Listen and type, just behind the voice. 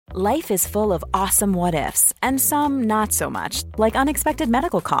Life is full of awesome what-ifs, and some not so much, like unexpected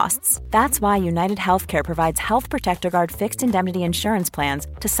medical costs. That's why United Healthcare provides Health Protector Guard fixed indemnity insurance plans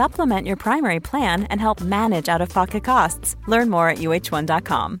to supplement your primary plan and help manage out-of-pocket costs. Learn more at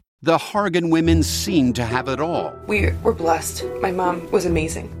uh1.com. The Hargan women seemed to have it all. We were blessed. My mom was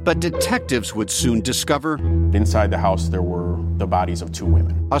amazing. But detectives would soon discover... inside the house, there were the bodies of two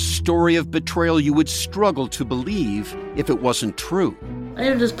women. A story of betrayal you would struggle to believe if it wasn't true. I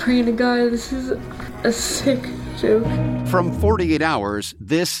am just praying to God, this is a sick joke. From 48 Hours,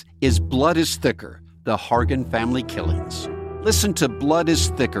 this is Blood is Thicker, the Hargan Family Killings. Listen to Blood is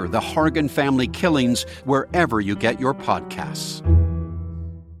Thicker, the Hargan Family Killings, wherever you get your podcasts.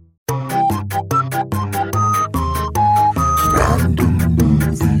 Random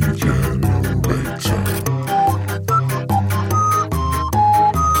Movie Generator.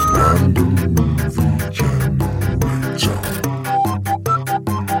 Random Movie Generator.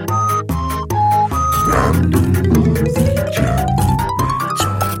 Random Movie Generator.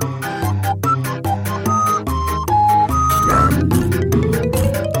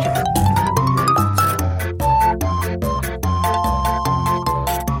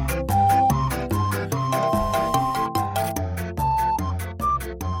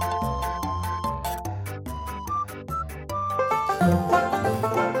 Random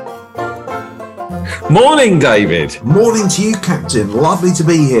Morning, David. Morning to you, Captain. Lovely to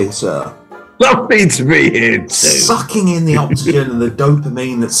be here, sir. Lovely to be here too. Sucking in the oxygen and the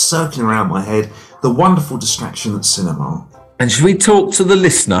dopamine that's circling around my head, the wonderful distraction that's cinema. And should we talk to the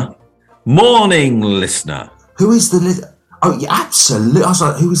listener? Morning, listener. Who is the listener? Oh, yeah, absolutely. I was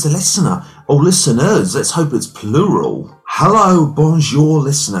like, who is the listener? Oh, listeners. Let's hope it's plural. Hello, bonjour,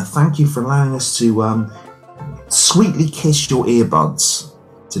 listener. Thank you for allowing us to sweetly kiss your earbuds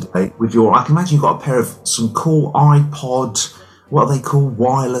today with your... I can imagine you've got a pair of some cool iPod, what are they called,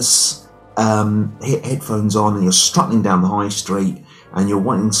 wireless headphones on, and you're strutting down the high street and you're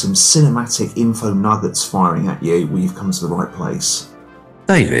wanting some cinematic info nuggets firing at you. Well, you've come to the right place.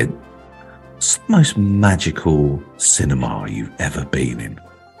 David, what's the most magical cinema you've ever been in?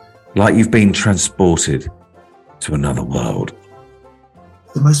 Like you've been transported to another world.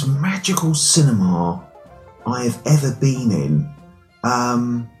 The most magical cinema I have ever been in.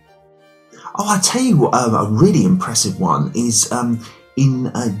 I tell you what, a really impressive one is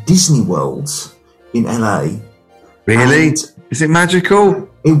in Disney World in LA. Really? Is it magical?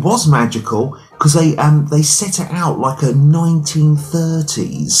 It was magical because they set it out like a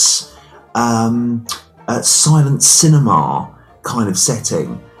 1930s silent cinema kind of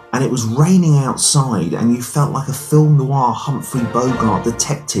setting, and it was raining outside, and you felt like a film noir Humphrey Bogart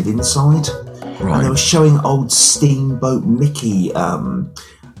detective inside. Right. And they were showing old Steamboat Mickey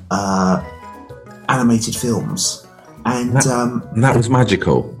animated films. And that was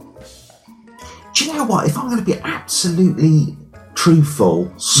magical. Do you know what? If I'm going to be absolutely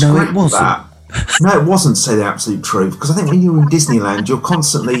truthful, no, it wasn't. That. No, it wasn't, to say the absolute truth, because I think when you're in Disneyland, you're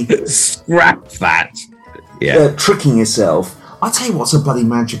constantly... Scrap that. Yeah. Tricking yourself. I'll tell you what's a bloody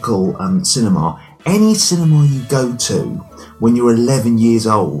magical cinema. Any cinema you go to when you're 11 years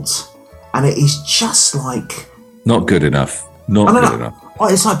old, and it is just like... Not good enough. Not good enough.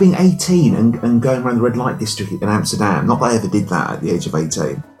 It's like being 18 and going around the red light district in Amsterdam. Not that I ever did that at the age of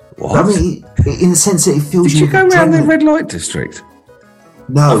 18. What? I mean, in the sense that it fills you... Did you go around the red light district?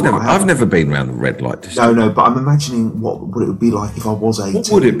 No. I've never been around the red light district. No, but I'm imagining what it would be like if I was 18.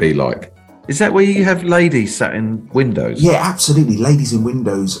 What would it be like? Is that where you have ladies sat in windows? Yeah, absolutely. Ladies in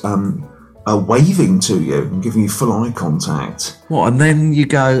windows are waving to you and giving you full eye contact. What? And then you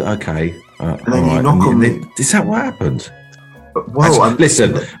go, okay. And then you knock on the... Is that what happened? Well, actually,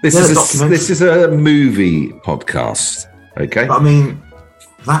 listen, this is a movie podcast, okay? But I mean,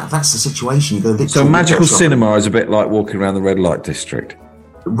 that's the situation. You go literally... So magical cinema is a bit like walking around the red light district.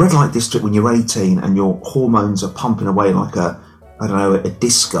 Red light district when you're 18 and your hormones are pumping away like a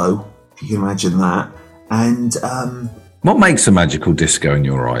disco, if you can imagine that. And what makes a magical disco in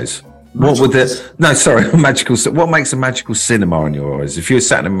your eyes? What makes a magical cinema in your eyes? If you were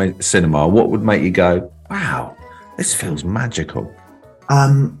sat in a cinema, what would make you go, wow, this feels magical?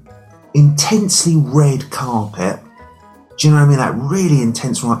 Intensely red carpet. Do you know what I mean? That really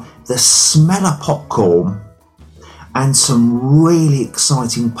intense one. The smell of popcorn and some really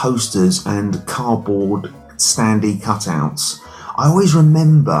exciting posters and cardboard standee cutouts. I always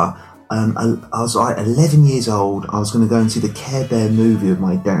remember I was like 11 years old. I was going to go and see the Care Bear movie with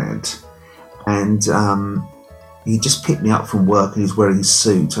my dad, and he just picked me up from work and he's wearing his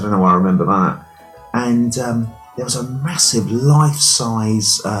suit. I don't know why I remember that. And there was a massive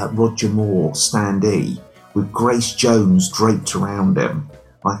life-size Roger Moore standee with Grace Jones draped around him.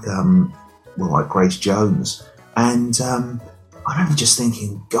 like Grace Jones. And I remember just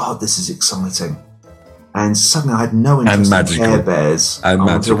thinking, God, this is exciting. And suddenly I had no interest in Care Bears. And I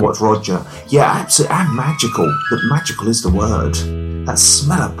wanted to magical. watch Roger. Yeah, absolutely. And magical. But magical is the word. That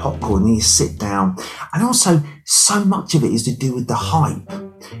smell of popcorn, and you sit down. And also, so much of it is to do with the hype,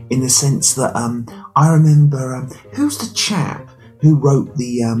 in the sense that I remember, who's the chap who wrote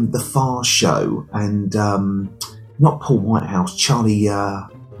the Far Show? And not Paul Whitehouse, Charlie...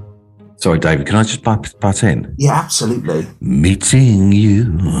 Sorry, David, can I just butt in? Yeah, absolutely. Meeting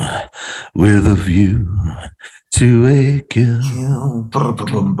you with a view to a kill.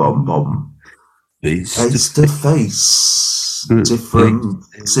 Face to face,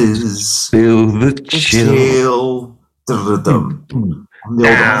 differences. Feel the chill. On the old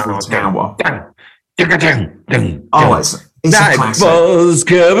Eiffel Tower. Oh, it's a Night classic. buzz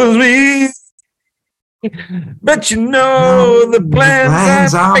covers me. But you know the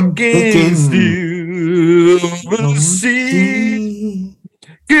plans I'm against you will see.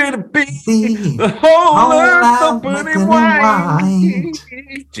 Could it be the whole earth opening wide?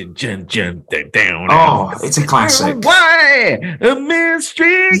 Oh, it's a classic. Why a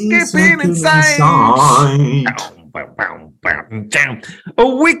mystery keeping inside? A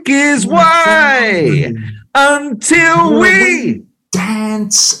week is why until we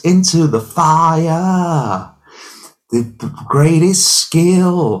dance into the fire. The greatest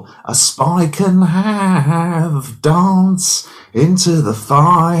skill a spy can have. Dance into the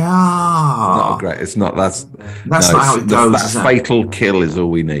fire. Not great. It's not. That's not how it goes. That fatal kill is all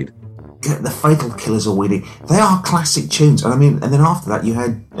we need. The fatal kill is all we need. They are classic tunes, and and then after that you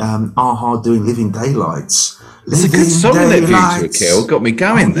had a-ha doing "Living Daylights." It's a good song, that View to a Kill. Got me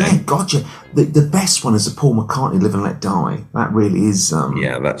going then. Yeah, gotcha. The best one is the Paul McCartney "Live and Let Die." That really is.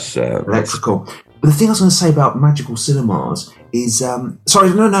 That's electrical. But the thing I was going to say about Magical Cinemas is, sorry,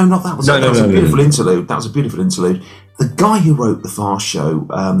 no, not that. That was a beautiful interlude. That was a beautiful interlude. The guy who wrote The Far Show,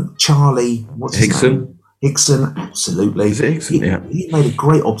 Charlie, what's his name? Hickson, absolutely. Is it Hickson? Yeah. He made a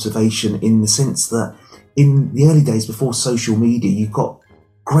great observation in the sense that in the early days before social media, you've got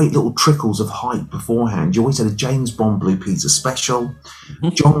great little trickles of hype beforehand. You always had a James Bond Blue Peter special. Mm-hmm.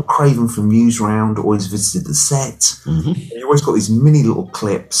 John Craven from Newsround always visited the set. Mm-hmm. You always got these mini little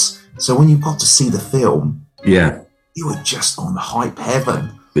clips. So when you got to see the film, you were just on hype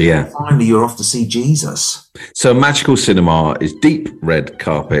heaven. Yeah. Finally, you're off to see Jesus. So Magical Cinema is deep red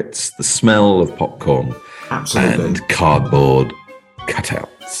carpets, the smell of popcorn, absolutely, and cardboard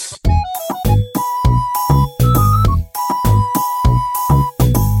cutouts.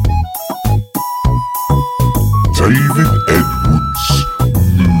 David Edwards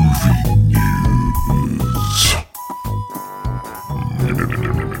Movie News.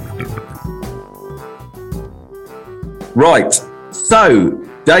 Right, so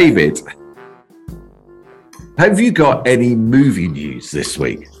David, have you got any movie news this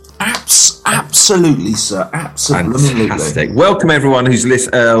week? Absolutely, sir. Absolutely. Fantastic. Welcome everyone who's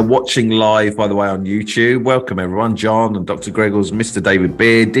watching live, by the way, on YouTube. Welcome everyone. John and Dr. Greggles, Mr. David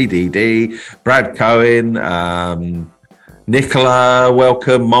Beard, DDD, Brad Cohen, Nicola,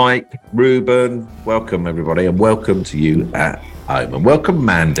 welcome. Mike, Ruben, welcome everybody, and welcome to you at home. And welcome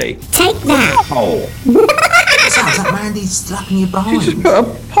Mandy. Take that. Oh. Is that Mandy slapping your bum? She just put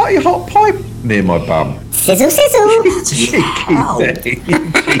a hot pipe near my bum. Sizzle, sizzle.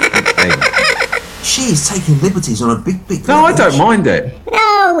 She's taking liberties on a big No, I don't mind it.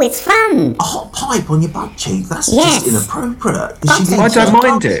 No, it's fun. A hot pipe on your butt cheek? That's just inappropriate. I don't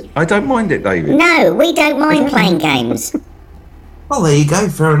mind it. I don't mind it, David. No, we don't mind playing games. Well, there you go.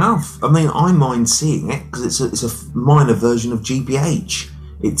 Fair enough. I mean, I mind seeing it because it's a minor version of GBH.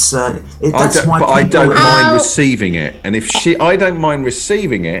 I don't mind receiving it, and I don't mind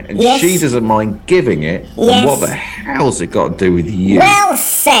receiving it, and she doesn't mind giving it. Then what the hell's it got to do with you? Well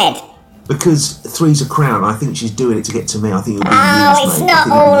said. Because three's a crown. I think she's doing it to get to me. I think it'll be it's not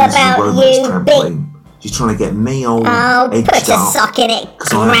all about you, big. She's trying to get me all edged put a sock in it,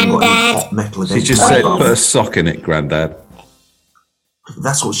 Grandad. She just said, "Put a sock in it, Grandad."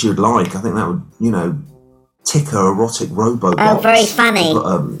 That's what she would like. I think that would, tick her erotic robo. Oh, very funny. Put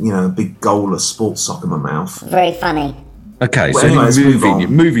a big goal of sports sock in my mouth. Very funny. Okay, so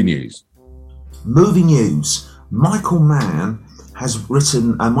movie news. Movie news. Michael Mann has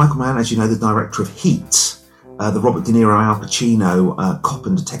written. Michael Mann, as you know, the director of Heat, the Robert De Niro, Al Pacino cop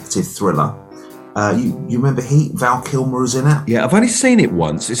and detective thriller. You remember Heat? Val Kilmer is in it. Yeah, I've only seen it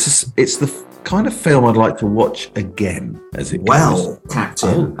once. It's the kind of film I'd like to watch again as it goes. Well,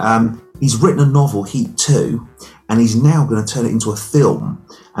 Captain, he's written a novel, Heat 2, and he's now going to turn it into a film.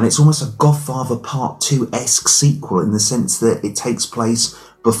 And it's almost a Godfather Part 2-esque sequel in the sense that it takes place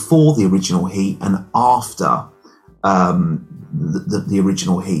before the original Heat and after the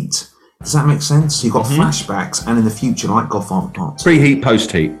original Heat. Does that make sense? So you've got flashbacks and in the future, like Godfather Part 2. Pre-Heat,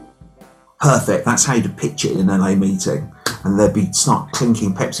 post-Heat. Perfect. That's how you'd pitch it in an LA meeting. And they'd start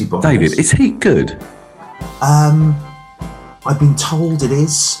clinking Pepsi bottles. David, is Heat good? I've been told it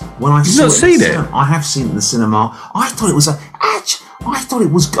is. When I You've saw not seen it? I have seen it in the cinema. I thought it was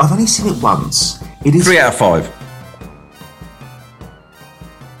I've only seen it once. It is 3 out of 5.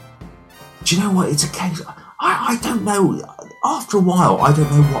 Do you know what? It's a case. I don't know. After a while, I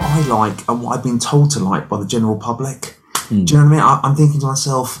don't know what I like and what I've been told to like by the general public. Do you know what I mean? I'm thinking to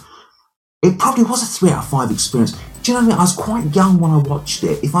myself, it probably was a 3 out of 5 experience. Do you know what I mean? I was quite young when I watched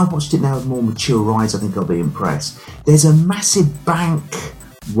it. If I watched it now with more mature eyes, I think I'll be impressed. There's a massive bank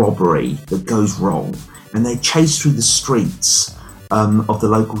robbery that goes wrong, and they chase through the streets of the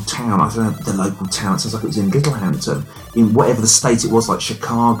local town. I don't know the local town. It sounds like it was in Littlehampton, in whatever the state it was, like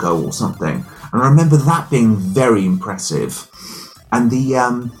Chicago or something. And I remember that being very impressive. And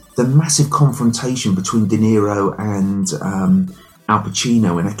the massive confrontation between De Niro and Al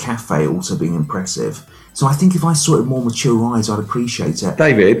Pacino in a cafe also being impressive. So I think if I saw it with more mature eyes, I'd appreciate it.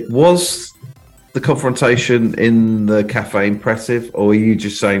 David, was the confrontation in the cafe impressive, or are you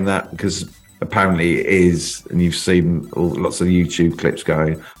just saying that because apparently it is, and you've seen lots of YouTube clips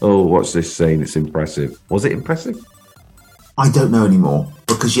going, oh, watch this scene, it's impressive. Was it impressive? I don't know anymore,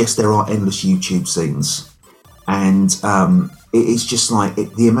 because yes, there are endless YouTube scenes. And it's just like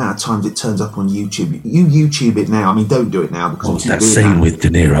the amount of times it turns up on YouTube. You YouTube it now. I mean, don't do it now because that scene with De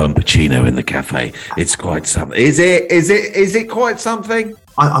Niro and Pacino in the cafe. It's quite something. Is it quite something?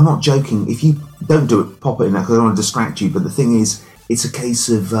 I'm not joking. If you don't do it, pop it in there because I don't want to distract you. But the thing is, it's a case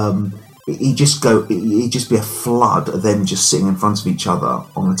of it'd just be a flood of them just sitting in front of each other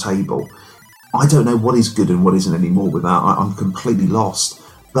on a table. I don't know what is good and what isn't anymore with that. I'm completely lost.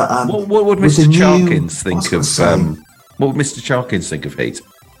 But what would Mr. Charkins think of? What would Mr. Charkins think of Heat?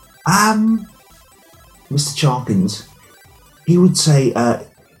 Mr. Charkins, he would say,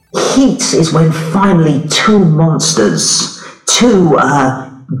 Heat is when finally two monsters, two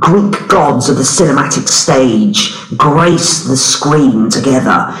Greek gods of the cinematic stage, grace the screen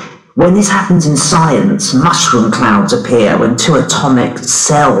together. When this happens in science, mushroom clouds appear when two atomic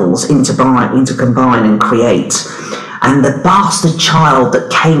cells intercombine and create. And the bastard child that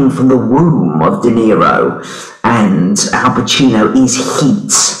came from the womb of De Niro and Al Pacino is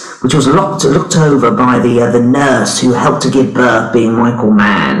Heat, which was looked over by the nurse who helped to give birth, being Michael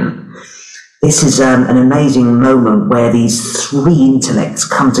Mann. This is an amazing moment where these three intellects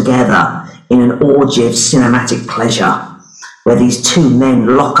come together in an orgy of cinematic pleasure, where these two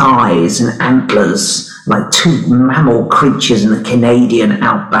men lock eyes and antlers like two mammal creatures in the Canadian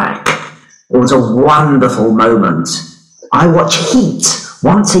outback. It was a wonderful moment. I watch Heat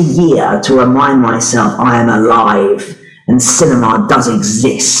once a year to remind myself I am alive and cinema does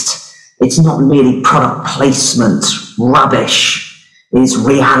exist. It's not merely product placement, rubbish. It is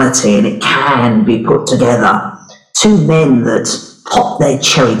reality and it can be put together. Two men that pop their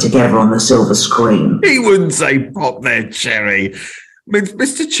cherry together on the silver screen. He wouldn't say pop their cherry.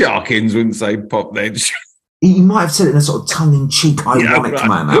 Mr. Charkins wouldn't say pop their cherry. He might have said it in a sort of tongue-in-cheek, ironic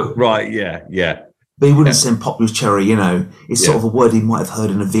manner. Right, yeah. But he wouldn't say pop your cherry, you know. It's sort of a word he might have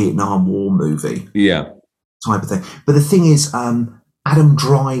heard in a Vietnam War movie. Yeah. Type of thing. But the thing is, Adam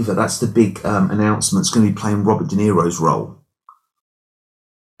Driver, that's the big announcement, is going to be playing Robert De Niro's role.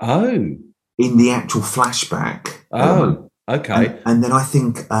 Oh. In the actual flashback. Oh, okay. And then I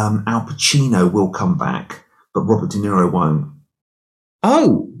think Al Pacino will come back, but Robert De Niro won't.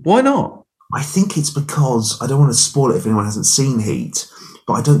 Oh, why not? I think it's because, I don't want to spoil it if anyone hasn't seen Heat,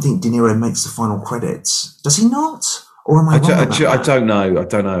 but I don't think De Niro makes the final credits. Does he not? Or am I wrong about that? I don't know. I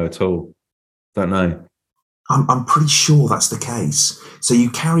don't know at all. Don't know. I'm pretty sure that's the case. So you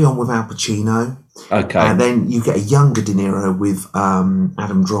carry on with Al Pacino. Okay. And then you get a younger De Niro with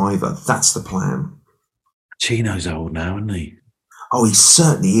Adam Driver. That's the plan. Pacino's old now, isn't he? Oh, he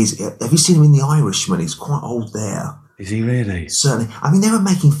certainly is. Have you seen him in The Irishman? He's quite old there. Is he really? Certainly. I mean, they were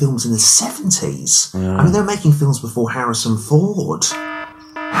making films in the 70s. I mean, they were making films before Harrison Ford.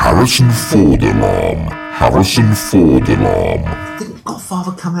 Harrison Ford alarm. Harrison Ford alarm. Didn't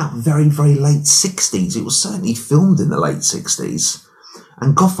Godfather come out very, very late 60s? It was certainly filmed in the late 60s.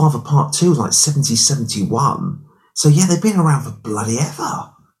 And Godfather Part 2 was like 70, 71. So yeah, they've been around for bloody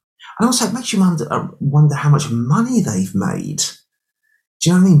ever. And also it makes you wonder how much money they've made. Do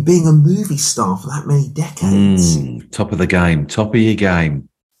you know what I mean? Being a movie star for that many decades. Top of the game. Top of your game.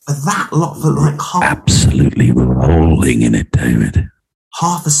 For that lot, for like absolutely rolling in it, David.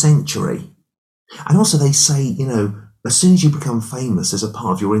 Half a century. And also they say, you know, as soon as you become famous, there's a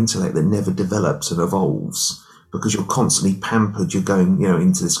part of your intellect that never develops and evolves because you're constantly pampered. You're going,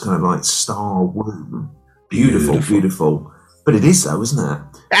 into this kind of like star womb. Beautiful. But it is though, isn't it?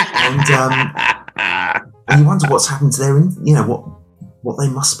 And you wonder what's happened to their, what they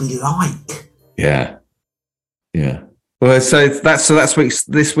must be like. Yeah. Well, so that's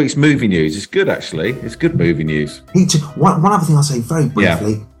this week's movie news. It's good, actually. It's good movie news. One other thing I'll say very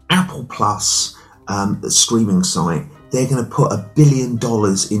briefly: Apple Plus, the streaming site, they're going to put $1 billion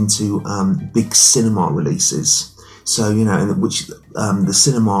into big cinema releases. So which the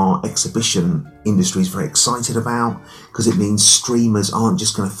cinema exhibition industry is very excited about, because it means streamers aren't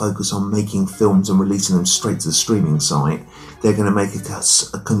just going to focus on making films and releasing them straight to the streaming site. They're going to make a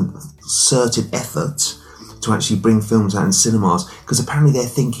concerted effort to actually bring films out in cinemas, because apparently their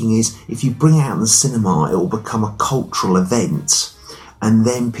thinking is if you bring it out in the cinema, it will become a cultural event, and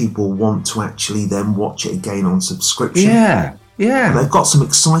then people want to actually then watch it again on subscription. Yeah. And they've got some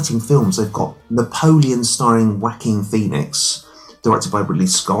exciting films. They've got Napoleon starring Joaquin Phoenix, directed by Ridley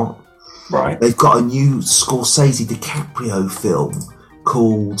Scott. Right. They've got a new Scorsese DiCaprio film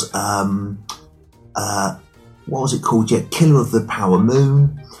called what was it called? Killer of the Power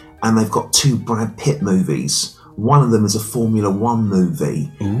Moon. And they've got 2 Brad Pitt movies. One of them is a Formula One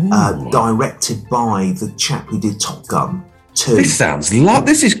movie, directed by the chap who did Top Gun 2.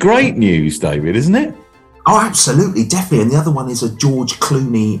 This is great news, David, isn't it? Oh, absolutely, definitely. And the other one is a George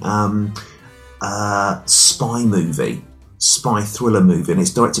Clooney spy thriller movie, and it's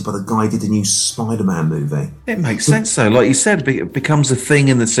directed by the guy who did the new Spider-Man movie. It makes sense, though. Like you said, it becomes a thing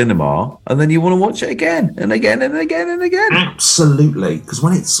in the cinema, and then you want to watch it again and again and again and again. Absolutely, because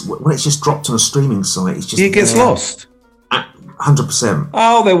when it's just dropped on a streaming site, it gets lost. 100%.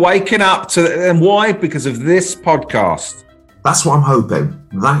 Oh, they're waking up to, and why? Because of this podcast. That's what I'm hoping.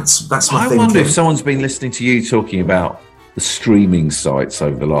 That's my thinking. I wonder if someone's been listening to you talking about the streaming sites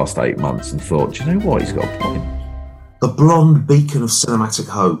over the last 8 months and thought, do you know what? He's got a point. The blonde beacon of cinematic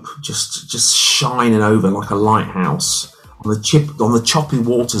hope, just shining over like a lighthouse on the choppy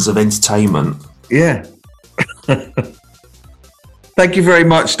waters of entertainment. Yeah. Thank you very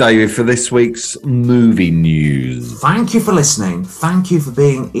much, David, for this week's movie news. Thank you for listening. Thank you for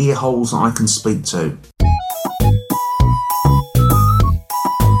being ear holes that I can speak to.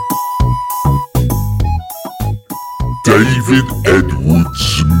 David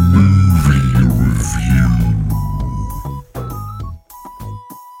Edwards Movie Review.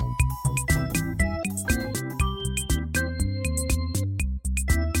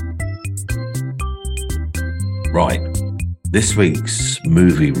 Right, this week's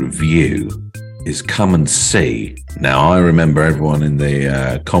movie review is Come and See. Now, I remember everyone in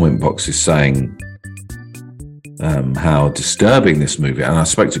the comment boxes saying how disturbing this movie, and I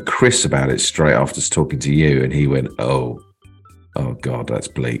spoke to Chris about it straight after talking to you, and he went, oh God, that's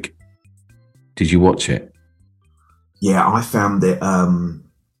bleak. Did you watch it? Yeah, I found it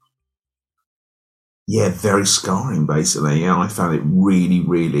very scarring, basically. Yeah, I found it really,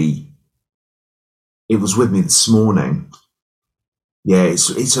 really. It was with me this morning. Yeah,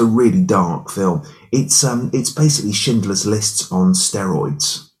 it's a really dark film. It's basically Schindler's List on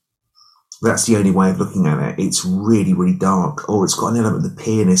steroids. That's the only way of looking at it. It's really, really dark. Or it's got an element of The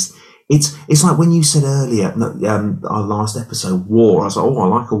Pianist. It's like when you said earlier, our last episode, war. I was like, I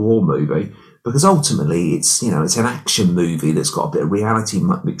like a war movie, because ultimately it's an action movie that's got a bit of reality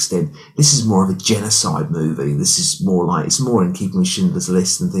mixed in. This is more of a genocide movie. This is it's more in keeping with Schindler's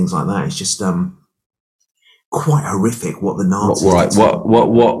List and things like that. It's just quite horrific what the Nazis. Right.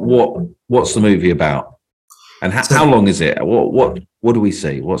 What's the movie about? And how long is it? What do we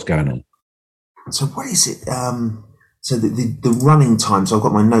see? What's going on? So what is it? So the running time. So I've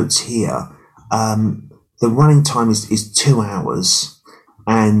got my notes here. The running time is 2 hours,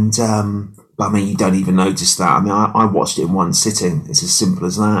 and but I mean you don't even notice that. I mean I watched it in one sitting. It's as simple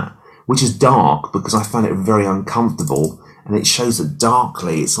as that. Which is dark because I found it very uncomfortable, and it shows that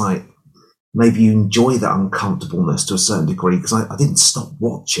darkly it's like maybe you enjoy that uncomfortableness to a certain degree, because I didn't stop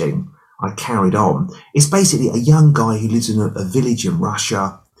watching. I carried on. It's basically a young guy who lives in a village in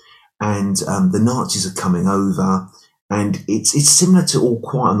Russia, and the Nazis are coming over, and it's similar to All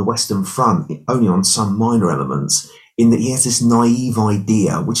Quiet on the Western Front, only on some minor elements, in that he has this naive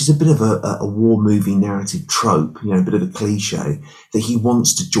idea, which is a bit of a war movie narrative trope, a bit of a cliche, that he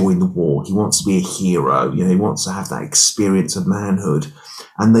wants to join the war. He wants to be a hero. He wants to have that experience of manhood.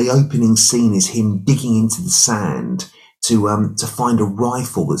 And the opening scene is him digging into the sand to find a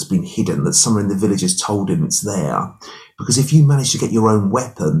rifle that's been hidden, that someone in the village has told him it's there. Because if you manage to get your own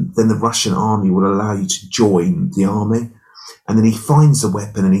weapon, then the Russian army will allow you to join the army. And then he finds the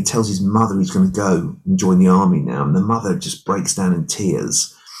weapon and he tells his mother he's going to go and join the army now. And the mother just breaks down in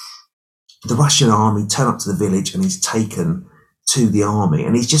tears. The Russian army turn up to the village and he's taken to the army.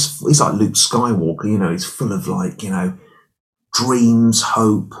 And he's like Luke Skywalker, he's full of dreams,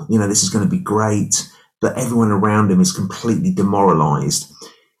 hope, this is going to be great. But everyone around him is completely demoralized.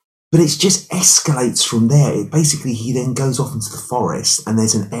 But it just escalates from there. He then goes off into the forest and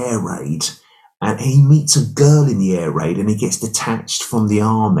there's an air raid. And he meets a girl in the air raid and he gets detached from the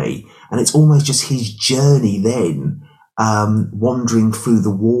army. And it's almost just his journey then, wandering through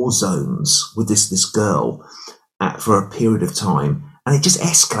the war zones with this girl for a period of time. And it just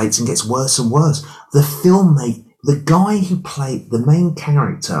escalates and gets worse and worse. The guy who played the main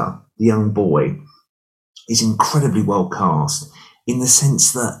character, the young boy, is incredibly well cast in the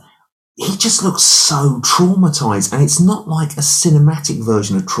sense that he just looks so traumatized, and it's not like a cinematic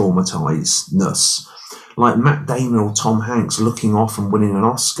version of traumatizedness, like Matt Damon or Tom Hanks looking off and winning an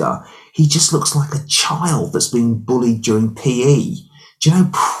Oscar. He just looks like a child that's being bullied during PE.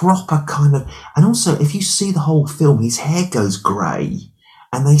 Proper kind of. And also, if you see the whole film, his hair goes grey,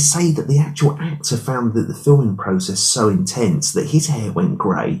 and they say that the actual actor found that the filming process so intense that his hair went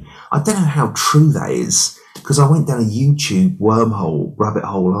grey. I don't know how true that is, because I went down a YouTube rabbit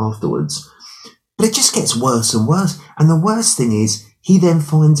hole afterwards. But it just gets worse and worse. And the worst thing is, he then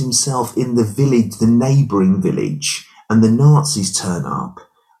finds himself in the village, the neighbouring village, and the Nazis turn up.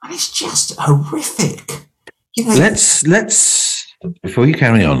 And it's just horrific. Let's before you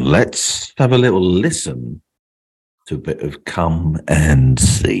carry on, let's have a little listen to a bit of Come and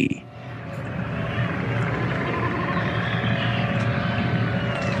See.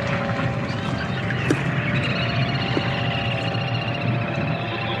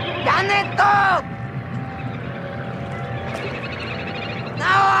 Янету!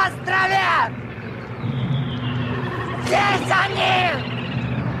 На острове! Здесь они!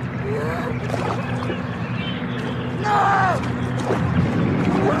 Ну!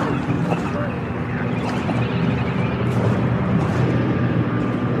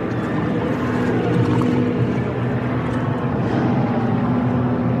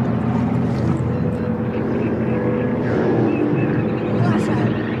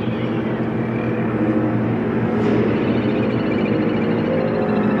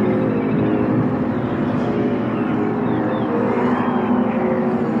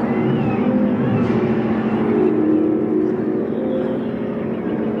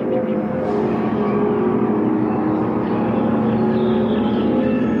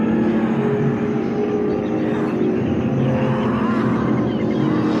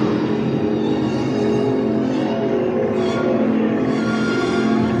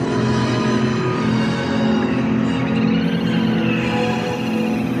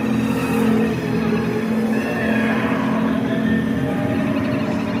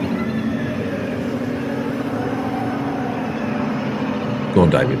 Go on,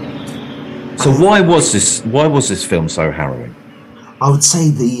 David. So why was this film so harrowing? I would say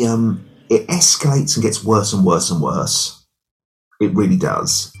it escalates and gets worse and worse and worse. It really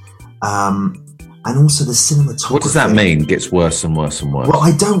does. And also the cinematography. What does that mean? Gets worse and worse and worse? Well,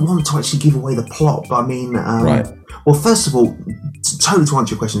 I don't want to actually give away the plot, but I mean, right. Well, first of all, totally to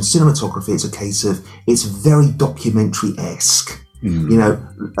answer your question, cinematography is a case of it's very documentary-esque.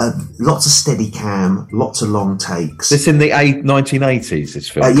 Lots of steady cam, lots of long takes. This in the 1980s, this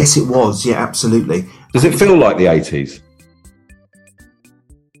film? Yes, it was. Yeah, absolutely. Does it feel like the 80s?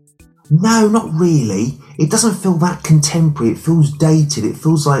 No, not really. It doesn't feel that contemporary. It feels dated. It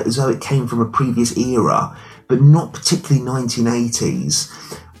feels like as though it came from a previous era, but not particularly 1980s.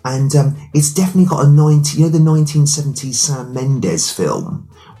 And it's definitely got the 1970s Sam Mendes film,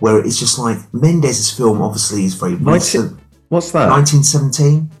 where it's just like Mendes' film obviously is very recent. What's that?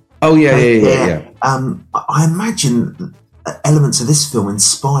 1917. Oh, yeah. I imagine elements of this film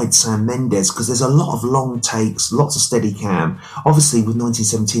inspired Sam Mendes because there's a lot of long takes, lots of steady cam. Obviously, with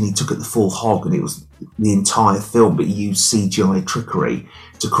 1917, he took it the full hog and it was the entire film, but he used CGI trickery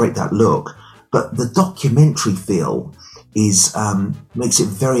to create that look. But the documentary feel is makes it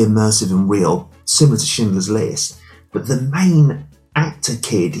very immersive and real, similar to Schindler's List. But the main actor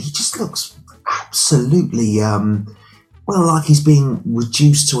kid, he just looks absolutely... like he's being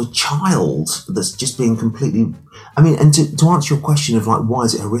reduced to a child that's just being completely... I mean, and to answer your question of like, why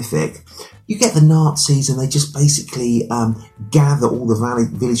is it horrific? You get the Nazis and they just basically gather all the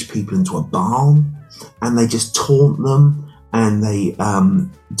village people into a barn and they just taunt them and they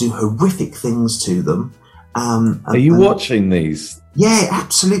do horrific things to them. Are you watching these? Yeah,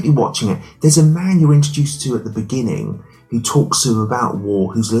 absolutely watching it. There's a man you're introduced to at the beginning who talks to him about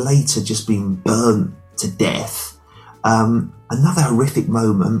war, who's later just been burnt to death. Another horrific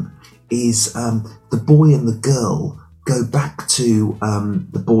moment is the boy and the girl go back to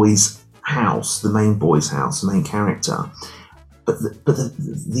the boy's house, the main boy's house, the main character, but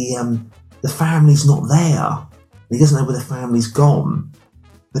the family's not there. He doesn't know where the family's gone.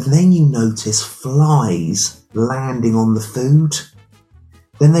 But then you notice flies landing on the food.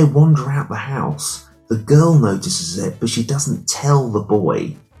 Then they wander out the house. The girl notices it, but she doesn't tell the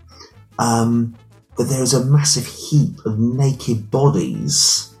boy that there's a massive heap of naked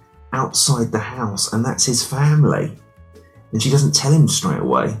bodies outside the house, and that's his family. And she doesn't tell him straight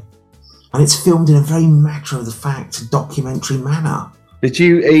away. And it's filmed in a very matter-of-the-fact documentary manner. Did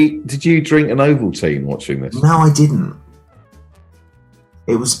you drink an Ovaltine watching this? No, I didn't.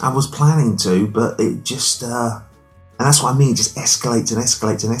 I was planning to, but it just, and that's what I mean, it just escalates and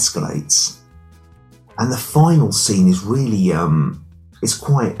escalates and escalates. And the final scene is really, it's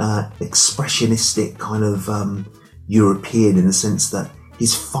quite expressionistic, kind of European, in the sense that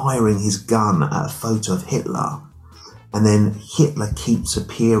he's firing his gun at a photo of Hitler, and then Hitler keeps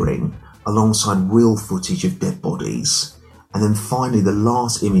appearing alongside real footage of dead bodies. And then finally, the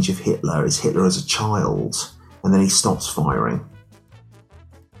last image of Hitler is Hitler as a child, and then he stops firing.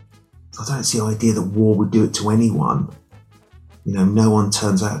 I don't see the idea that war would do it to anyone. You know, no one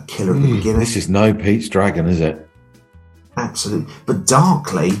turns out a killer at the beginning. This is no Pete's Dragon, is it? Absolutely. But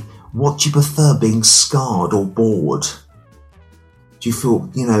darkly, what do you prefer, being scarred or bored? Do you feel,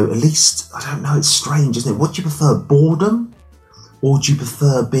 at least, I don't know, it's strange, isn't it? What do you prefer, boredom? Or do you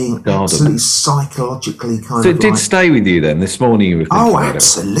prefer being absolutely psychologically kind of So it did stay with you then? This morning you were thinking about it?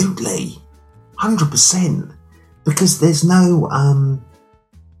 Absolutely. 100%. Because there's no...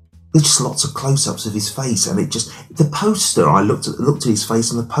 There's just lots of close-ups of his face, and the poster, I looked at his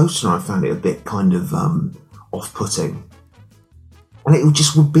face on the poster, and I found it a bit kind of off-putting. And it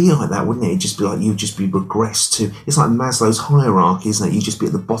would be like that, wouldn't it? It'd just be like you'd just be regressed to... It's like Maslow's hierarchy, isn't it? You'd just be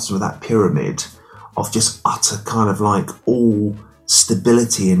at the bottom of that pyramid of just utter kind of like all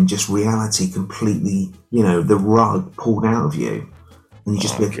stability and just reality completely, the rug pulled out of you. And you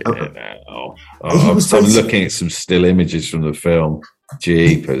just I'm looking at some still images from the film.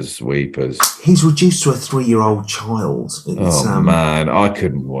 Jeepers weepers. He's reduced to a 3-year-old child. Man, I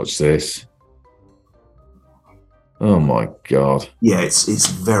couldn't watch this. Oh my God. Yeah, it's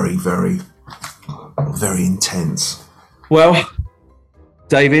very, very, very intense. Well,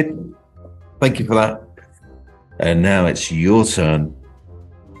 David, thank you for that. And now it's your turn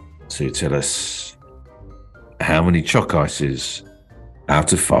to tell us how many chalk ices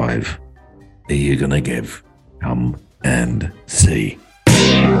out of 5 are you going to give? Come and see.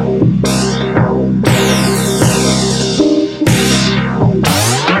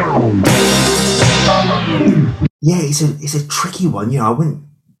 Yeah, it's a tricky one. I went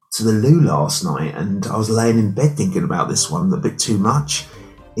to the loo last night and I was laying in bed thinking about this one a bit too much,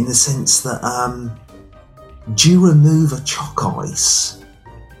 in the sense that do you remove a chalk ice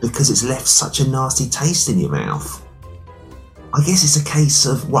because it's left such a nasty taste in your mouth? I guess it's a case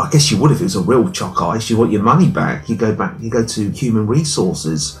of, well, I guess you would if it was a real chalk ice. You want your money back. You go to human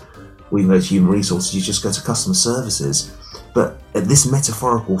resources. Or you go to human resources, you just go to customer services. But at this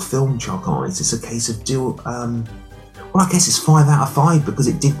metaphorical film chalk ice, it's a case of I guess it's 5 out of 5 because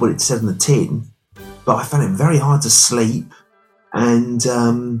it did what it said in the tin. But I found it very hard to sleep. And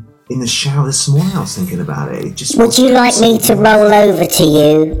in the shower this morning, I was thinking about it. Would you like me to roll over to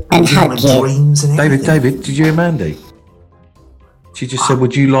you and hug you? Dreams and everything. David, did you hear Mandy? She just said,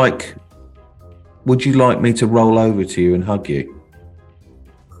 would you like me to roll over to you and hug you?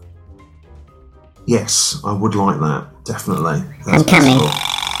 Yes, I would like that, definitely. I'm coming.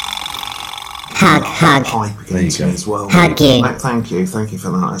 Hug. Pipe against me as well. Hug you. Thank you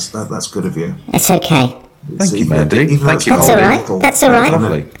for that. That's good of you. It's okay. Thank you, Mandy. Thank you. That's all right. That's all right.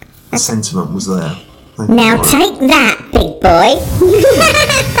 Lovely. The sentiment was there. Now take that, big boy.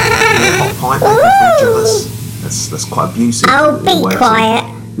 Hot pipe, I'm jealous. That's quite abusive. Oh, be quiet.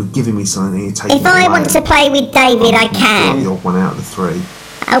 You're giving me something and you're taking If I want to play with David, I can. You're 1 out of the 3.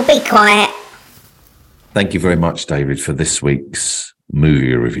 Oh, be quiet. Thank you very much, David, for this week's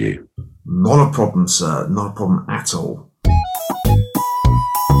movie review. Not a problem, sir. Not a problem at all.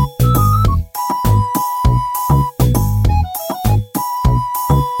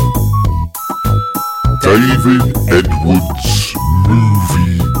 David Edwards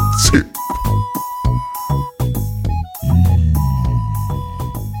movie tip.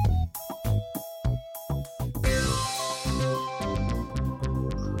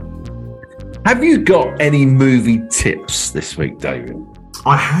 Have you got any movie tips this week, David?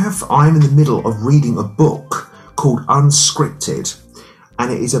 I have. I'm in the middle of reading a book called Unscripted,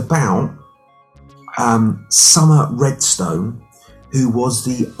 and it is about Summer Redstone, who was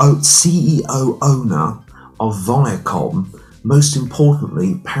the CEO owner of Viacom, most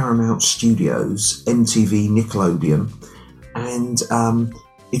importantly Paramount Studios, MTV, Nickelodeon, and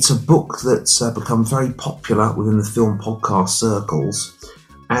it's a book that's become very popular within the film podcast circles,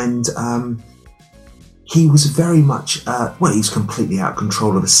 and he was very much, he's completely out of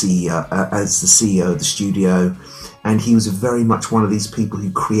control of the CEO, as the CEO of the studio, and he was very much one of these people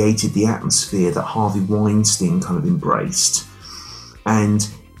who created the atmosphere that Harvey Weinstein kind of embraced. And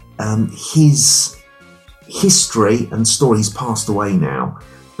his history and story, he's passed away now,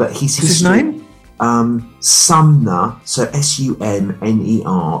 but his history... What's his name? Sumner, so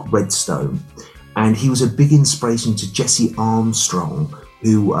Sumner Redstone. And he was a big inspiration to Jesse Armstrong,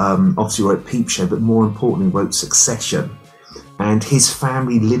 who obviously wrote Peep Show, but more importantly wrote Succession. And his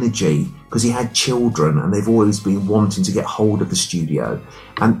family lineage, because he had children and they've always been wanting to get hold of the studio.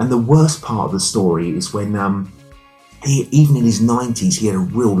 And the worst part of the story is when he, even in his 90s, he had a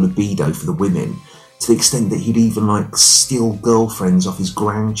real libido for the women, to the extent that he'd even steal girlfriends off his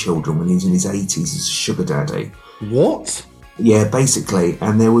grandchildren when he was in his 80s as a sugar daddy. What? Yeah, basically.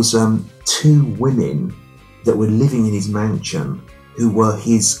 And there was 2 women that were living in his mansion who were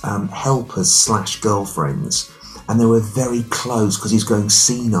his helpers / girlfriends. And they were very close because he was going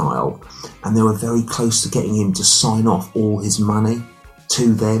senile, and they were very close to getting him to sign off all his money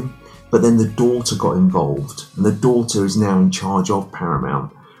to them. But then the daughter got involved, and the daughter is now in charge of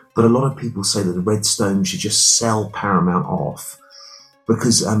Paramount. But a lot of people say that the Redstone should just sell Paramount off,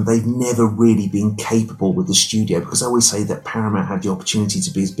 because they've never really been capable with the studio. Because I always say that Paramount had the opportunity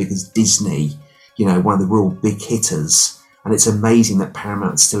to be as big as Disney, one of the real big hitters. And it's amazing that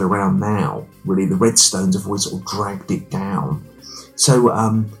Paramount's still around now. Really, the Redstones have always sort of dragged it down. So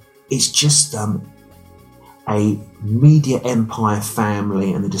it's just a media empire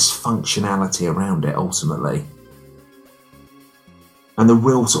family and the dysfunctionality around it, ultimately. And the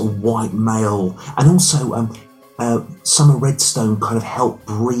real sort of white male. And also, Summer Redstone kind of helped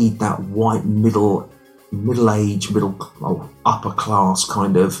breed that white middle-aged, upper class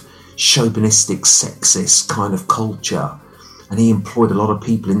kind of chauvinistic, sexist kind of culture. And he employed a lot of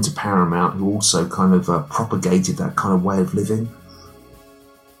people into Paramount who also kind of propagated that kind of way of living.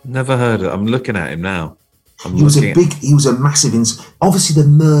 Never heard of it. I'm looking at him now. He was a massive... Obviously, the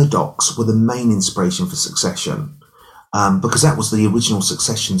Murdochs were the main inspiration for Succession, because that was the original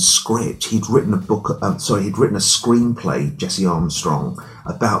Succession script. He'd written a screenplay, Jesse Armstrong,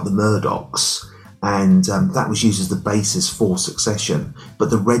 about the Murdochs, and that was used as the basis for Succession. But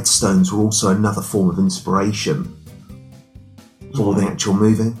the Redstones were also another form of inspiration for the actual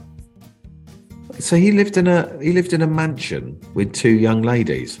movie. So he lived in a mansion with 2 young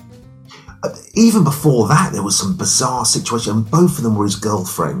ladies. Even before that, there was some bizarre situation, and both of them were his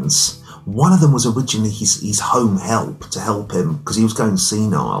girlfriends. One of them was originally his home help to help him because he was going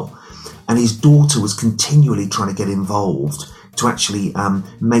senile, and his daughter was continually trying to get involved to actually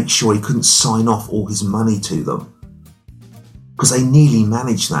make sure he couldn't sign off all his money to them, because they nearly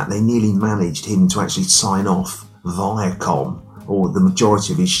managed that. They nearly managed him to actually sign off Viacom, or the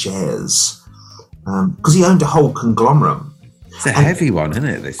majority of his shares, because he owned a whole conglomerate. It's a heavy one, isn't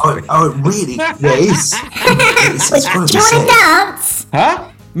it? This it really? Yeah, it is. Do you want to dance?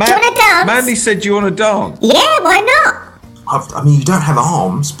 Huh? Do you want to dance? Mandy said, do you want to dance? Yeah, why not? I mean, you don't have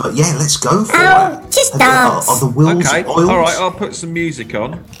arms, but yeah, let's go for it. Just dance. Are the wheels oiled? All right, I'll put some music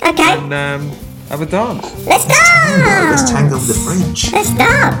on. Okay. And have a dance. Let's dance. Let's tango with the fridge. Let's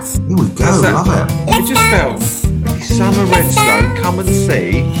dance. Here we go. Love it. It just felt Summer Redstone, come and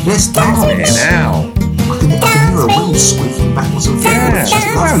see. Let's dance. Here now. I can hear a wheel squeaking backwards and forwards.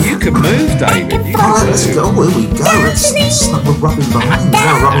 Well, you can move, David. You can let's go. Here we go. We're rubbing behind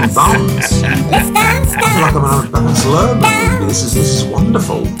now, rubbing buns. I feel like I'm on a Baz Luhrmann movie. This is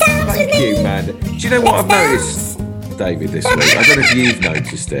wonderful. Thank you, man. Do you know what I've noticed, David, this week? I don't know if you've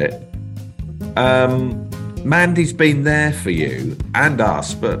noticed it. Mandy's been there for you and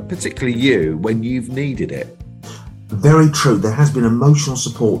us, but particularly you when you've needed it. Very true. There has been emotional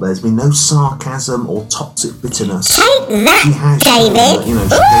support. There's been no sarcasm or toxic bitterness. Take that, David.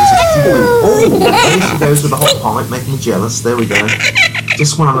 There she goes with the hot pipe, making me jealous. There we go.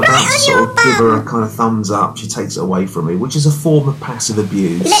 Just when I'm about to sort of give her a kind of thumbs up, she takes it away from me, which is a form of passive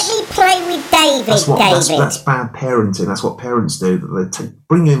abuse. Let me play with David, That's bad parenting. That's what parents do. They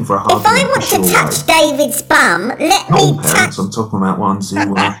bring you in for a hug. If I want to touch David's bum, let Not me all parents. I'm talking about ones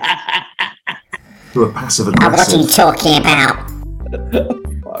who are passive aggressive. What are you talking about?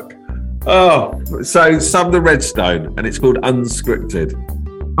 Fuck. Oh, so Sumner Redstone, and it's called Unscripted.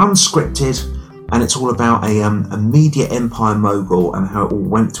 Unscripted, and it's all about a media empire mogul and how it all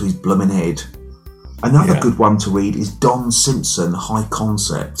went to his blooming head. Another good one to read is Don Simpson, High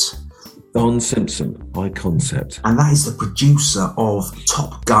Concept. Don Simpson, High Concept. And that is the producer of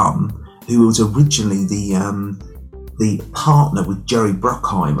Top Gun, who was originally the partner with Jerry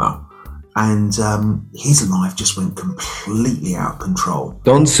Bruckheimer. And his life just went completely out of control.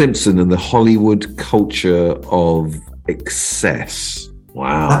 Don Simpson and the Hollywood culture of excess.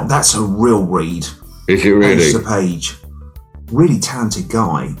 Wow. That's a real read. Is it really? Page to page. Really talented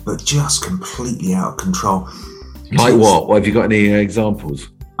guy, but just completely out of control. Like what? Have you got any examples?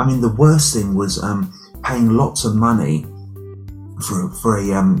 I mean, the worst thing was paying lots of money for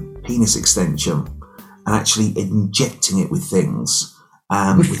a penis extension and actually injecting it with things.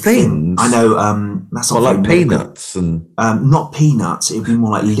 With things? I know. That's not like peanuts and not peanuts. It would be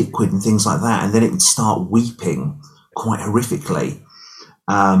more like liquid and things like that, and then it would start weeping quite horrifically.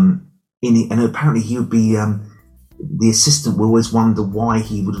 And apparently he would be. The assistant would always wonder why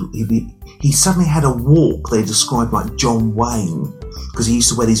he suddenly had a walk they described like John Wayne, because he used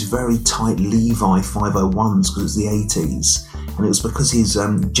to wear these very tight Levi 501s because it was the 80s, and it was because his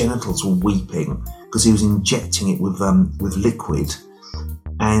genitals were weeping because he was injecting it with liquid.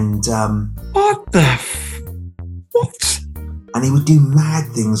 And what? And he would do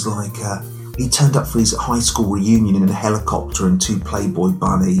mad things like he turned up for his high school reunion in a helicopter and 2 Playboy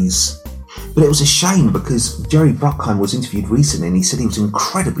bunnies. But it was a shame because Jerry Bruckheimer was interviewed recently and he said he was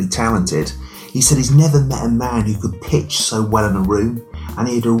incredibly talented. He said he's never met a man who could pitch so well in a room, and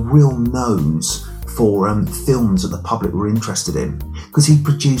he had a real nose for films that the public were interested in, because he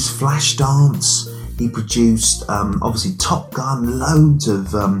produced Flashdance, he produced obviously Top Gun, loads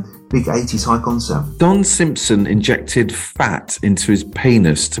of big 80s high concept. Don Simpson injected fat into his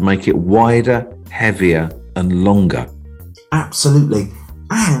penis to make it wider, heavier and longer. Absolutely.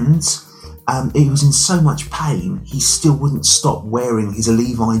 And he was in so much pain, he still wouldn't stop wearing his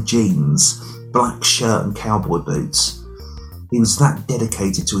Levi jeans, black shirt and cowboy boots. He was that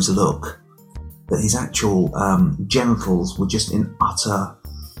dedicated to his look that his actual genitals were just in utter,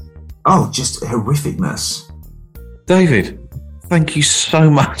 just horrificness. David, thank you so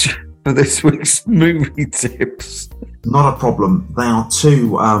much for this week's movie tips. Not a problem. They are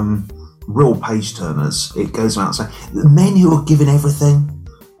 2 real page turners. It goes without saying. The men who are given everything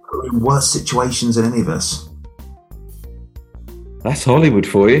are in worse situations than any of us. That's Hollywood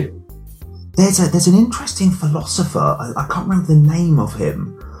for you. There's an interesting philosopher. I can't remember the name of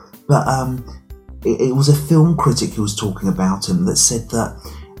him, but it was a film critic who was talking about him that said that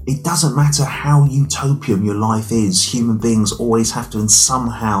it doesn't matter how utopian your life is, human beings always have to,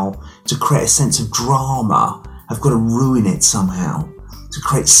 somehow, to create a sense of drama, have got to ruin it somehow, to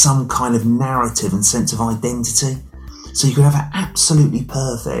create some kind of narrative and sense of identity. So you can have it absolutely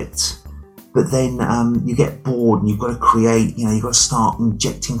perfect, but then you get bored and you've got to create, you've got to start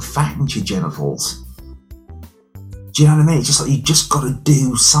injecting fat into your genitals. Do you know what I mean? It's just like you just got to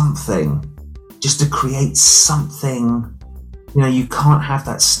do something just to create something. You can't have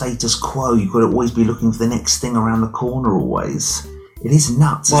that status quo. You've got to always be looking for the next thing around the corner always. It is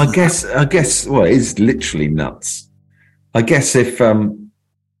nuts. Well, I guess, it is literally nuts. I guess if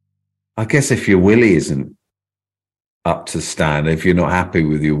your willy isn't up to stand, if you're not happy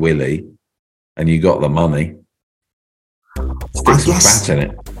with your willy and you got the money, stick some fat in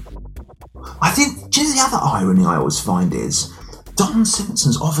it. I think, do you know the other irony I always find is Don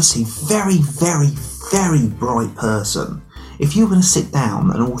Simpson's obviously very, very, very bright person. If you were going to sit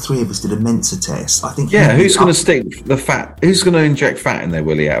down and all 3 of us did a Mensa test, I think... Yeah, who's going to stick the fat? Who's going to inject fat in their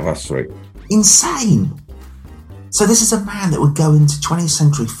willy out of us 3? Insane. So this is a man that would go into 20th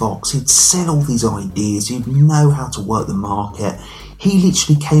Century Fox, he'd sell all these ideas, he'd know how to work the market. He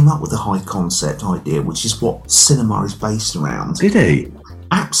literally came up with the high concept idea, which is what cinema is based around. Did he?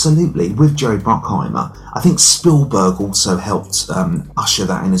 Absolutely, with Jerry Bruckheimer. I think Spielberg also helped usher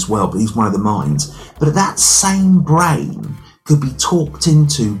that in as well, but he's one of the minds. But that same brain could be talked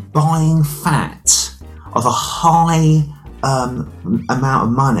into buying fat of a high amount of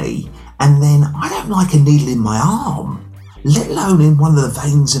money, and then I don't like a needle in my arm, let alone in one of the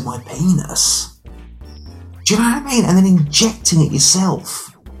veins in my penis. Do you know what I mean? And then injecting it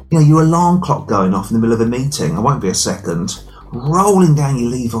yourself. Your alarm clock going off in the middle of a meeting, I won't be a second, rolling down your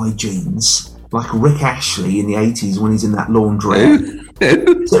Levi jeans, like Rick Ashley in the 80s when he's in that laundrette.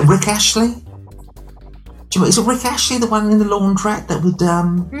 Is it Rick Ashley? Do you know, is it Rick Ashley, the one in the laundrette that would...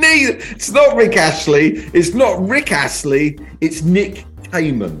 Neither. It's not Rick Ashley. It's not Rick Astley. It's Nick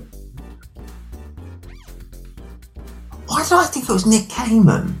Kamen. Why did I think it was Nick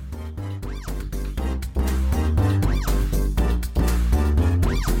Kamen?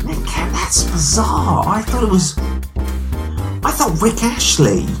 Nick Kamen, that's bizarre. I thought Rick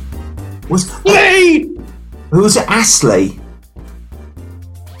Ashley Lee! Who was it? Astley?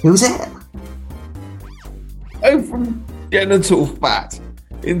 Who was it? Oh, from genital fat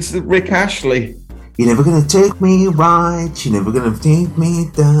into Rick Ashley. You're never gonna take me right. You're never gonna take me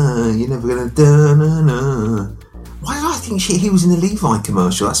down. You're never gonna da-na-na. Why do I think he was in the Levi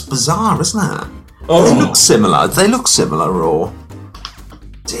commercial? That's bizarre, isn't it? Oh. They look similar. They look similar, or...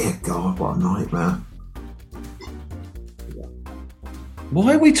 Dear God, what a nightmare.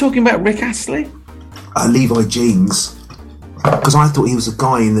 Why are we talking about Rick Astley? Levi jeans. Because I thought he was a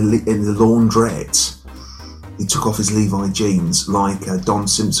guy in the laundrette. He took off his Levi jeans like Don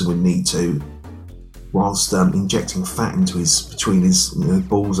Simpson would need to, whilst injecting fat into between his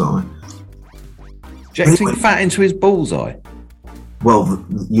bullseye. Injecting fat into his bullseye? Well,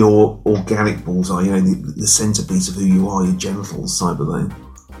 your organic bullseye, the centrepiece of who you are, your genitals type of thing.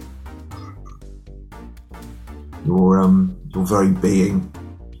 Your very being.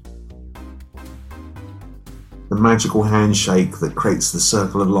 The magical handshake that creates the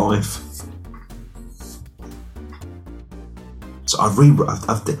circle of life. So I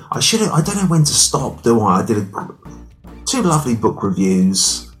don't know when to stop, do I? I did 2 lovely book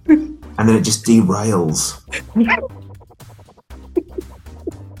reviews, and then it just derails.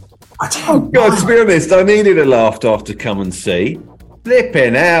 Oh God, to be honest, I needed a laugh after Come and See.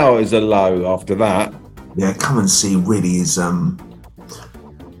 Flipping out is a low after that. Yeah, Come and See really is.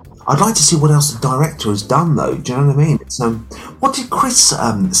 I'd like to see what else the director has done, though. Do you know what I mean? It's, what did Chris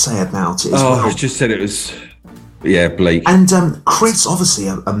say about it as well? I just said it was, bleak. And Chris, obviously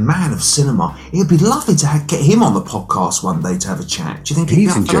a man of cinema. It'd be lovely to get him on the podcast one day to have a chat. Do you think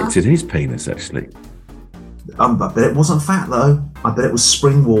he's injected his penis, actually? I bet it wasn't fat, though. I bet it was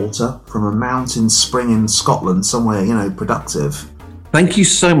spring water from a mountain spring in Scotland, somewhere, productive. Thank you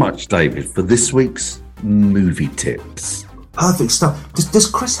so much, David, for this week's movie tips. Perfect stuff. Does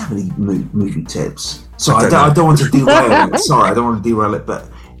Chris have any movie tips? Sorry, I don't want to derail it. Sorry, I don't want to derail it, but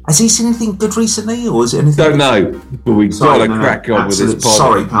has he seen anything good recently, or is it anything? Don't know, but we've got to crack on with this pod.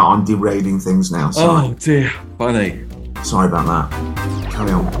 Sorry, Pat, I'm derailing things now. Sorry. Oh dear, funny. Sorry about that.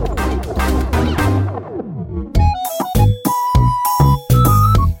 Carry on.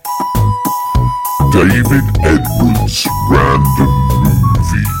 David Edwards' Random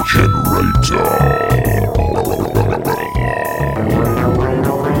Movie Generator.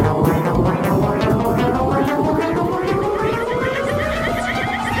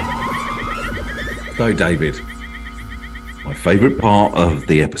 So, David, my favourite part of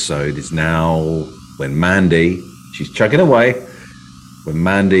the episode is now when Mandy, she's chugging away, when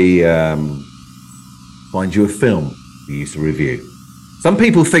Mandy finds you a film you used to review. Some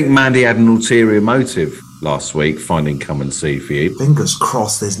people think Mandy had an ulterior motive last week, finding Come and See for you. Fingers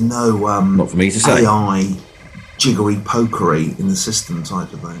crossed there's no not for me to say. AI jiggery pokery in the system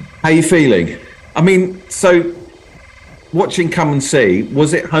type of thing. How are you feeling? I mean, so watching Come and See,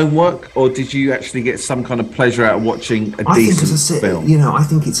 was it homework, or did you actually get some kind of pleasure out of watching a decent film? I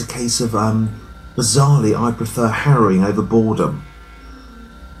think it's a case of bizarrely I prefer harrowing over boredom.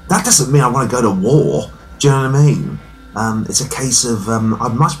 That doesn't mean I want to go to war. Do you know what I mean? It's a case of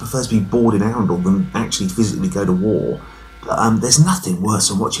I'd much prefer to be bored in Arundel than actually physically go to war. But there's nothing worse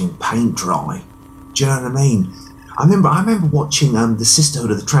than watching paint dry. Do you know what I mean? I remember watching the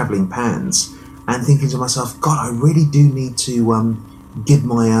Sisterhood of the Travelling Pans and thinking to myself, God, I really do need to give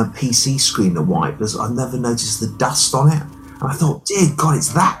my PC screen a wipe, because I've never noticed the dust on it. And I thought, dear God, it's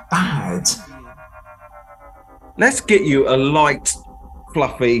that bad. Let's get you a light,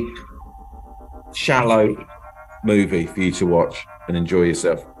 fluffy, shallow movie for you to watch and enjoy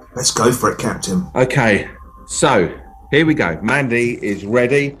yourself. Let's go for it, Captain. Okay, so here we go. Mandy is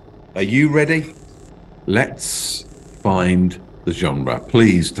ready. Are you ready? Let's find the genre.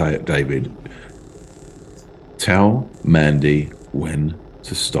 Please, David, tell Mandy when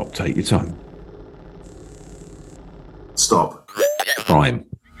to stop. Take your time. Stop. Crime.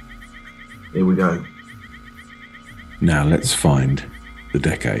 Here we go. Now let's find the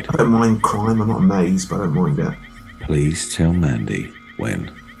decade. I don't mind crime. I'm not amazed, but I don't mind it. Please tell Mandy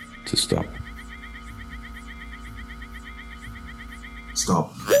when to stop.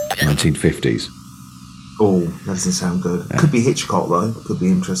 Stop. 1950s. Oh, that doesn't sound good. Could be Hitchcock, though. Could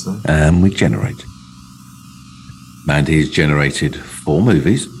be interesting. And we generate. Mandy has generated 4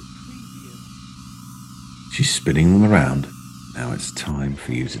 movies. She's spinning them around. Now it's time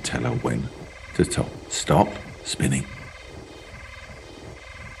for you to tell her when to stop spinning.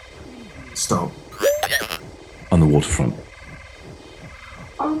 Stop. On the waterfront.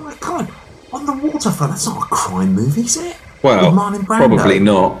 Oh my God. On the waterfront? That's not a crime movie, is it? Well, With Marlon Brando. probably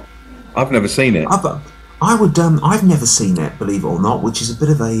not. I've never seen it. I would. I've never seen it, believe it or not, which is a bit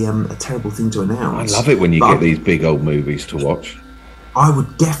of a terrible thing to announce. I love it when you get these big old movies to watch. I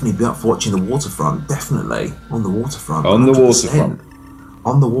would definitely be up for watching The Waterfront. Definitely on the waterfront. On the 100%. waterfront.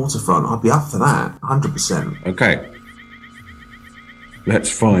 On the waterfront, I'd be up for that. 100%. Okay.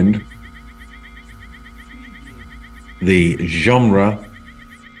 Let's find the genre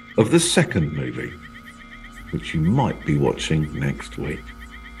of the second movie, which you might be watching next week.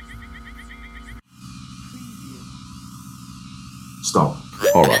 Stop.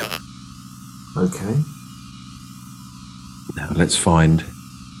 Horror. Okay. Now let's find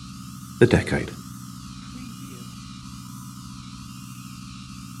the decade.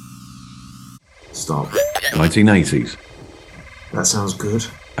 Stop. 1980s. That sounds good.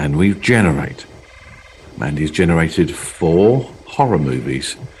 And we've Mandy's generated 4 horror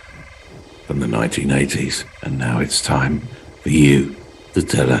movies from the 1980s. And now it's time for you to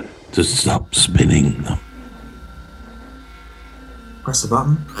tell her to stop spinning them. Press the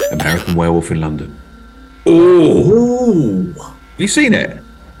button. American Werewolf in London. Oh! Have you seen it?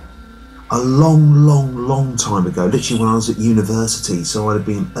 A long time ago. Literally when I was at university, so I'd have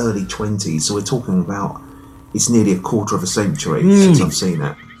been early 20s. So we're talking about, it's nearly a quarter of a century since I've seen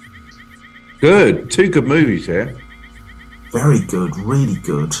it. Good. 2 good movies here. Very good. Really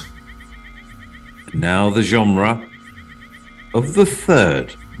good. Now the genre of the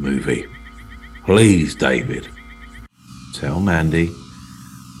third movie. Please, David, tell Mandy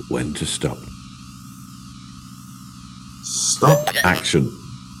when to stop. Stop. Action.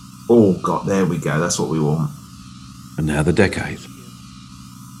 Oh, God, there we go. That's what we want. And now the decade.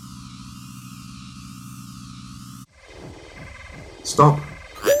 Stop.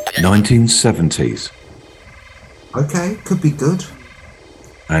 1970s. Okay, could be good.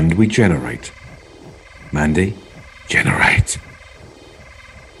 And we generate. Mandy, generate.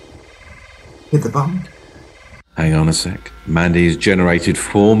 Hit the button. Hang on a sec. Mandy has generated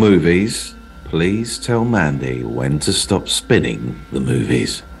 4 movies. Please tell Mandy when to stop spinning the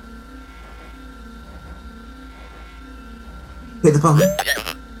movies. Hit the button.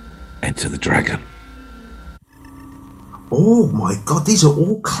 Enter the Dragon. Oh my God, these are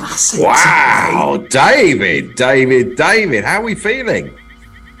all classics. Wow, David, how are we feeling?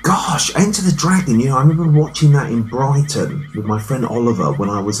 Gosh, Enter the Dragon, you know, I remember watching that in Brighton with my friend Oliver when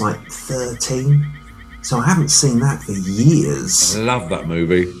I was like 13. So I haven't seen that for years. I love that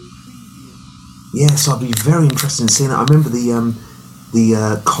movie. Yes, I'd be very interested in seeing it. I remember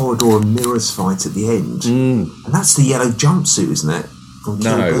the corridor and mirrors fight at the end. And that's the yellow jumpsuit, isn't it? From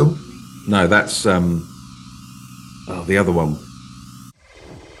Kill Bill? No, that's the other one.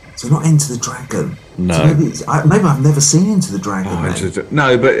 So not Enter the Dragon. No. So maybe I've never seen Into the Dragon.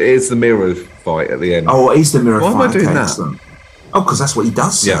 No, but it's the mirror fight at the end. Oh, it is the mirror fight. Why am I doing that? Excellent. Oh, because that's what he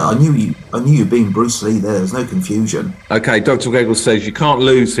does, sir. Yeah. I knew you being Bruce Lee there. There's no confusion. Okay, Dr. Gregor says you can't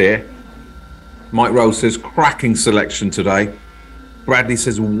lose here. Mike Roll says cracking selection today. Bradley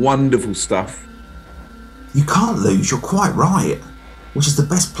says wonderful stuff. You can't lose. You're quite right. Which is the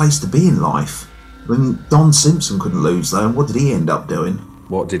best place to be in life. I mean, Don Simpson couldn't lose, though. And what did he end up doing?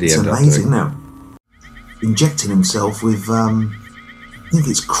 What did he end up doing? It's amazing, now. Injecting himself with, I think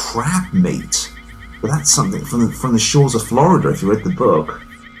it's crab meat. But that's something from the shores of Florida, if you read the book.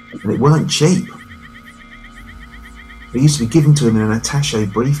 And it weren't cheap. It used to be given to him in an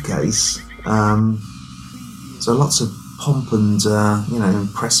attaché briefcase. So lots of pomp and,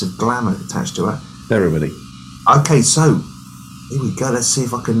 impressive glamour attached to it. Ceremony. Okay, so here we go. Let's see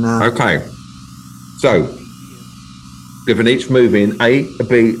if I can... Okay. So, given each movie an A, a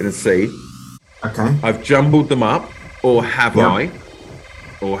B, and a C. Okay. I've jumbled them up, or have I?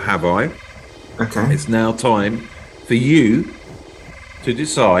 Or have I? Okay. It's now time for you to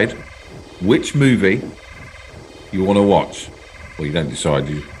decide which movie you want to watch. Well, you don't decide,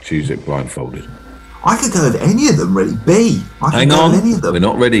 you choose it blindfolded. I could go with any of them, really. B. Hang on, with any of them. We're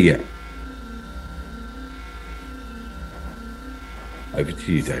not ready yet. Over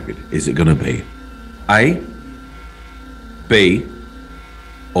to you, David. Is it going to be A, B,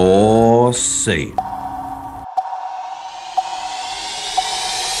 or C?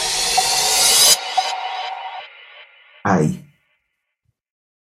 A.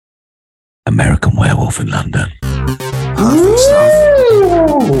 American Werewolf in London. Perfect stuff.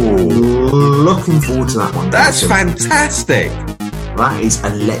 Looking forward to that one. That's fantastic. That is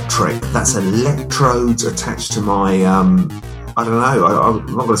electric. That's electrodes attached to my, I don't know, I'm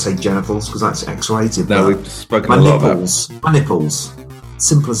not going to say genitals because that's X-rated. No, we've spoken a lot about my nipples.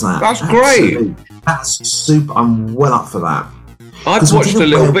 Simple as that. That's Absolutely. great. That's super. I'm well up for that. I've watched a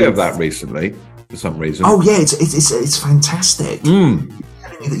little bit of that recently for some reason. Oh yeah, it's fantastic. You're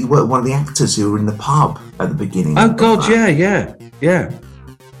telling me that you were one of the actors who were in the pub at the beginning. Oh God, yeah.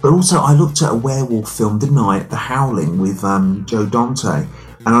 But also, I looked at a werewolf film, didn't I? The Howling with Joe Dante,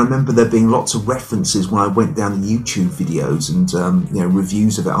 and I remember there being lots of references when I went down the YouTube videos and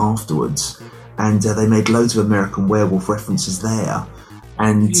reviews of it afterwards, and they made loads of American Werewolf references there.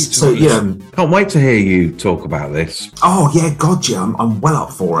 And so, can't wait to hear you talk about this. Oh yeah, God, yeah, I'm well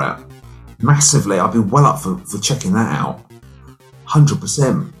up for it. Massively, I've been well up for checking that out.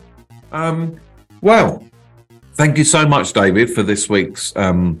 100%. Well, thank you so much, David, for this week's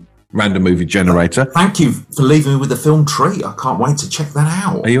Random Movie Generator. Thank you for leaving me with the film treat. I can't wait to check that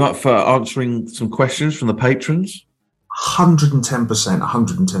out. Are you up for answering some questions from the patrons? 110%,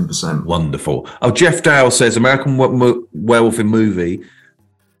 110%. Wonderful. Oh, Jeff Dale says American Werewolf in Movie.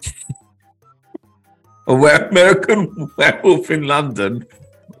 American Werewolf in London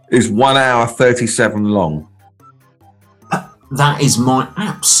is 1 hour 37 long. That is my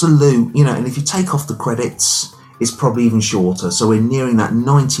absolute, and if you take off the credits, it's probably even shorter. So we're nearing that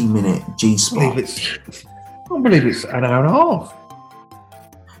 90-minute G-spot. I can't believe it's an hour and a half.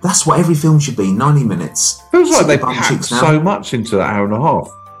 That's what every film should be, 90 minutes. Feels like they packed so much into that hour and a half.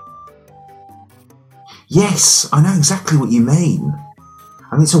 Yes, I know exactly what you mean.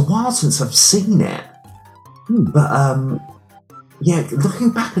 I mean, it's a while since I've seen it. But,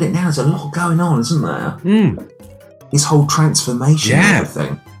 looking back at it now, there's a lot going on, isn't there? This whole transformation and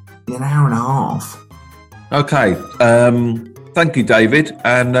everything in an hour and a half. Okay. Thank you, David.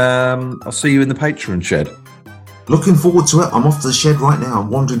 And I'll see you in the Patreon shed. Looking forward to it. I'm off to the shed right now. I'm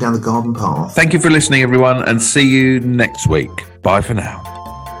wandering down the garden path. Thank you for listening, everyone, and see you next week. Bye for now.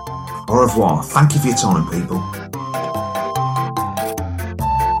 Au revoir. Thank you for your time, people.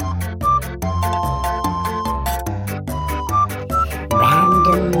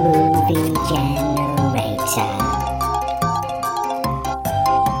 Random Movie Generator.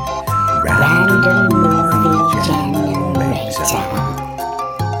 Random Movie Generator.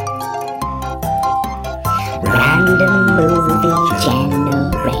 Random Movie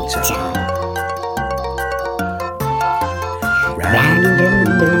Generator. Random